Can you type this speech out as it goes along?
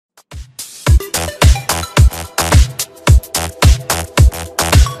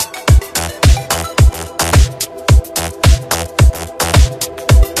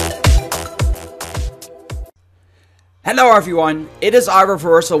Hello everyone, it is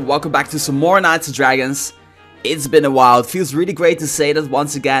Reversal. Welcome back to some more Knights and Dragons. It's been a while. It feels really great to say that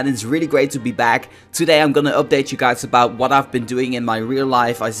once again. It's really great to be back. Today I'm gonna update you guys about what I've been doing in my real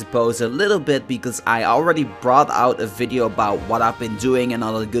life, I suppose, a little bit, because I already brought out a video about what I've been doing and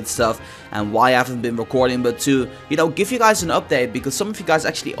all the good stuff and why I haven't been recording, but to, you know, give you guys an update, because some of you guys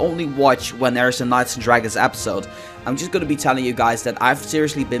actually only watch when there's a Knights and Dragons episode. I'm just gonna be telling you guys that I've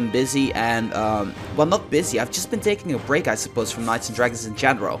seriously been busy and, well, not busy, I've just been taking a break, I suppose, from Knights and Dragons in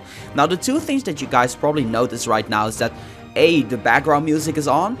general. Now, the two things that you guys probably notice right now is that, A, the background music is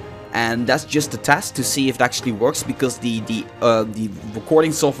on, and that's just a test to see if it actually works, because the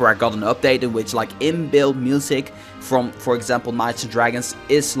recording software I got an update in which, like, inbuilt music from, for example, Knights and Dragons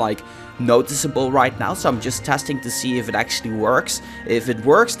is, like, noticeable right now, so I'm just testing to see if it actually works. If it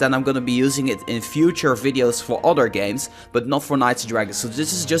works, then I'm gonna be using it in future videos for other games, but not for Knights and Dragons. So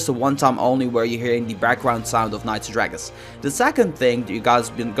this is just a one-time only where you're hearing the background sound of Knights and Dragons. The second thing that you guys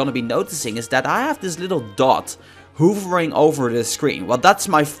gonna be noticing is that I have this little dot hovering over the screen. Well, that's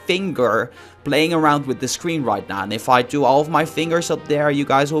my finger playing around with the screen right now, and if I do all of my fingers up there, you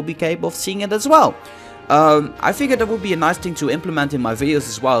guys will be capable of seeing it as well. I figured that would be a nice thing to implement in my videos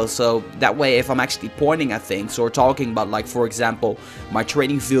as well, so that way if I'm actually pointing at things or talking about, like, for example, my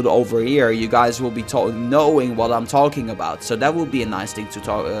training field over here, you guys will be knowing what I'm talking about. So that would be a nice thing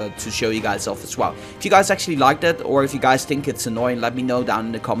to show you guys off as well. If you guys actually like that, or if you guys think it's annoying, let me know down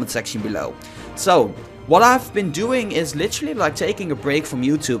in the comment section below. So what I've been doing is literally like taking a break from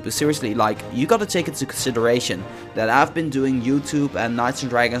YouTube, but seriously, like, you gotta take into consideration that I've been doing YouTube and Knights and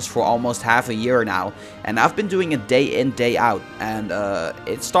Dragons for almost half a year now, and I've been doing it day in, day out, and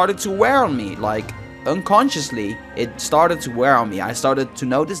it started to wear on me, like, unconsciously, it started to wear on me. I started to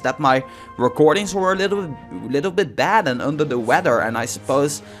notice that my recordings were a little bit bad and under the weather, and I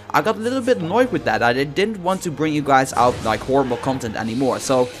suppose I got a little bit annoyed with that. I didn't want to bring you guys out like horrible content anymore,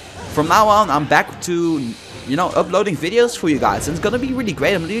 so from now on, I'm back to, you know, uploading videos for you guys, and it's gonna be really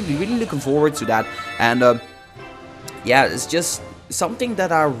great. I'm really looking forward to that, and yeah, it's just something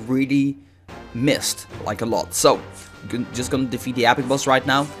that I really missed, like, a lot. So, just gonna defeat the epic boss right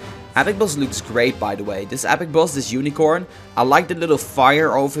now. Epic boss looks great, by the way. This epic boss, this unicorn, I like the little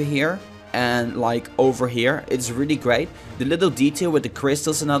fire over here and, like, over here. It's really great. The little detail with the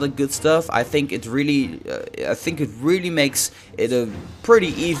crystals and other good stuff, I think it really makes it a pretty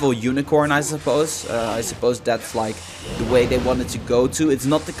evil unicorn, I suppose. I suppose that's, like, the way they wanted to go to. It's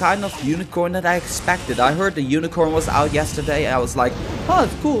not the kind of unicorn that I expected. I heard the unicorn was out yesterday, and I was like, oh,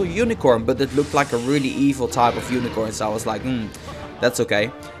 it's cool, unicorn, but it looked like a really evil type of unicorn, so I was like, that's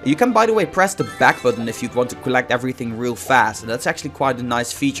okay. You can, by the way, press the back button if you want to collect everything real fast, and that's actually quite a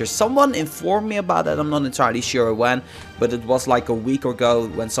nice feature. Someone informed me about that, I'm not entirely sure when, but it was like a week ago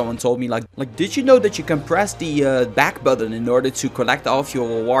when someone told me, like, did you know that you can press the back button in order to collect all of your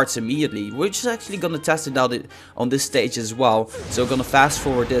rewards immediately? We're just actually gonna test it out on this stage as well. So we're gonna fast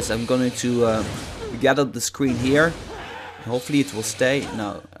forward this. I'm going to get up the screen here. Hopefully it will stay.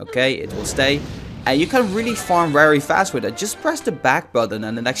 No, okay, it will stay. And you can really farm very fast with it. Just press the back button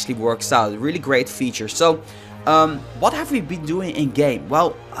and it actually works out. Really great feature. So, what have we been doing in game?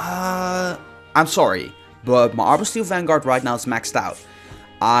 Well, I'm sorry, but my Arbor Steel Vanguard right now is maxed out.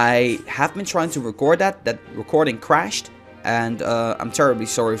 I have been trying to record that. That recording crashed, and I'm terribly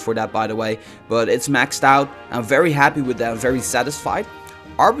sorry for that, by the way. But it's maxed out. I'm very happy with that. I'm very satisfied.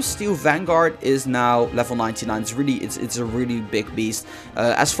 Arbor Steel Vanguard is now level 99. It's a really big beast.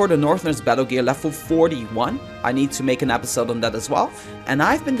 As for the Northerners Battle Gear, level 41. I need to make an episode on that as well. And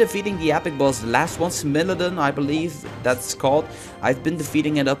I've been defeating the epic boss, the last one, Smilodon, I believe that's called. I've been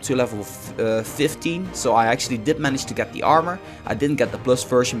defeating it up to level 15, so I actually did manage to get the armor. I didn't get the plus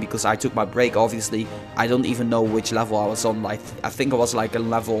version because I took my break, obviously. I don't even know which level I was on. Like, I think I was like a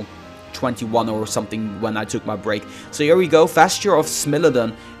level 21 or something when I took my break. So here we go, Vesture of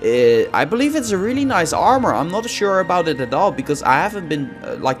Smilodon. I believe it's a really nice armor. I'm not sure about it at all because I haven't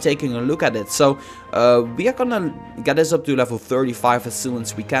been like taking a look at it. So we are gonna get this up to level 35 as soon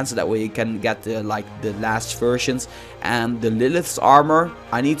as we can, so that way you can get like the last versions. And the Lilith's armor,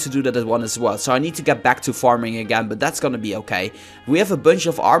 I need to do that one as well. So I need to get back to farming again, but that's gonna be okay. We have a bunch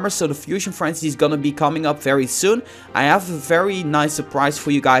of armor, so the Fusion Frenzy is gonna be coming up very soon. I have a very nice surprise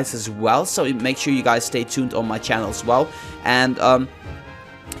for you guys as well, so make sure you guys stay tuned on my channel as well. And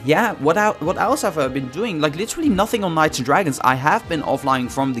yeah, what else have I been doing? Like, literally nothing on Knights and Dragons. I have been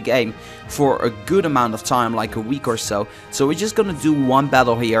offline from the game for a good amount of time, like a week or so. So we're just gonna do one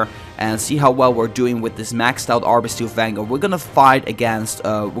battle here and see how well we're doing with this maxed out Arbor Steel Vanguard. We're gonna fight against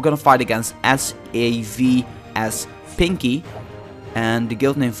SAVS Pinky and the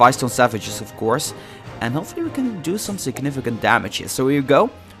guild name Vicestone Savages, of course. and hopefully we can do some significant damage here. So here you go.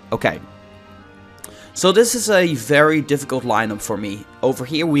 Okay. So this is a very difficult lineup for me. Over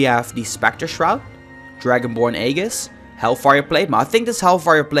here we have the Spectre Shroud, Dragonborn Aegis, Hellfire Plate Mail. I think this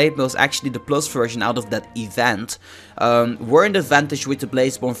Hellfire Plate Mail is actually the plus version out of that event. We're in the advantage with the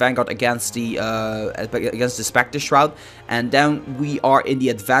Blazeborn Vanguard against the Spectre Shroud, and then we are in the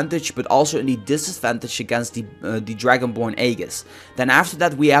advantage, but also in the disadvantage against the Dragonborn Aegis. Then after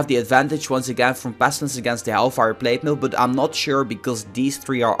that we have the advantage once again from Pestilence against the Hellfire Plate Mail, but I'm not sure because these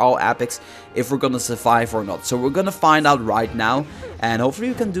three are all epics if we're gonna survive or not. So we're gonna find out right now, and hopefully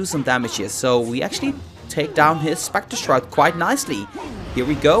we can do some damage here. So we actually take down his Spectre Shroud quite nicely. Here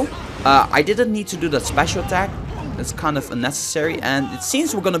we go. I didn't need to do that special attack. It's kind of unnecessary, and it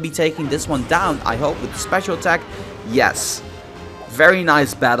seems we're gonna be taking this one down, I hope, with the special attack. Yes. Very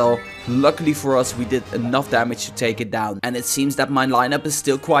nice battle. Luckily for us, we did enough damage to take it down. And it seems that my lineup is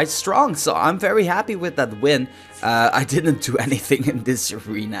still quite strong, so I'm very happy with that win. I didn't do anything in this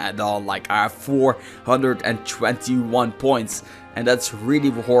arena at all. Like, I have 421 points, and that's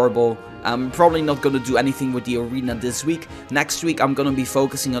really horrible. I'm probably not going to do anything with the arena this week. Next week I'm going to be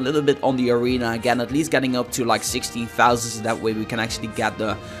focusing a little bit on the arena again, at least getting up to like 16,000, so that way we can actually get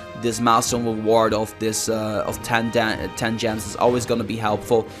this milestone reward of this of 10 gems. Is always going to be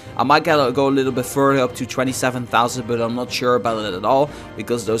helpful. I might go a little bit further up to 27,000, but I'm not sure about it at all,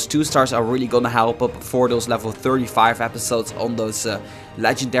 because those 2 stars are really going to help up for those level 35 episodes on those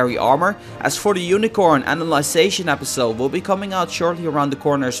legendary armor. As for the Unicorn Analyzation episode, will be coming out shortly around the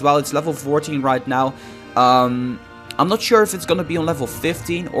corner as well. It's level 14 right now. I'm not sure if it's going to be on level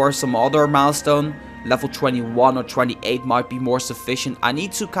 15 or some other milestone. Level 21 or 28 might be more sufficient. I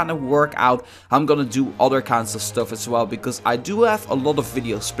need to kind of work out how I'm gonna do other kinds of stuff as well, because I do have a lot of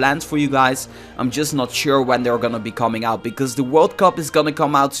videos planned for you guys. I'm just not sure when they're gonna be coming out, because the World Cup is gonna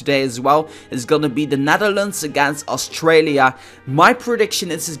come out today as well. It's gonna be the Netherlands against Australia. My prediction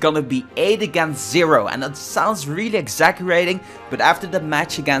is it's gonna be 8 against 0, and that sounds really exaggerating, but after the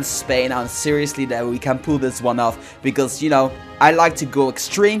match against Spain, I'm seriously that we can pull this one off, because, you know, I like to go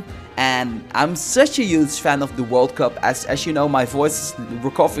extreme. And I'm such a huge fan of the World Cup. As you know, my voice is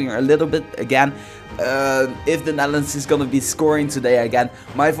recovering a little bit again. If the Netherlands is gonna be scoring today again,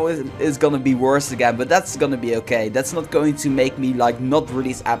 my voice is gonna be worse again, but that's gonna be okay. That's not going to make me like not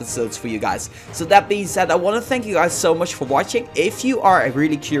release episodes for you guys. So that being said, I want to thank you guys so much for watching. If you are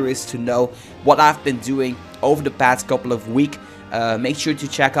really curious to know what I've been doing over the past couple of weeks, make sure to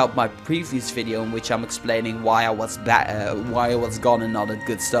check out my previous video in which I'm explaining why I was gone and all that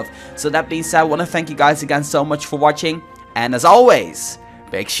good stuff. So that being said, I want to thank you guys again so much for watching, and as always,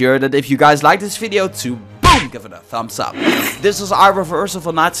 make sure that if you guys like this video to boom, give it a thumbs up. This was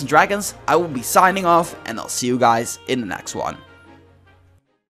ReversalKnD. I will be signing off, and I'll see you guys in the next one.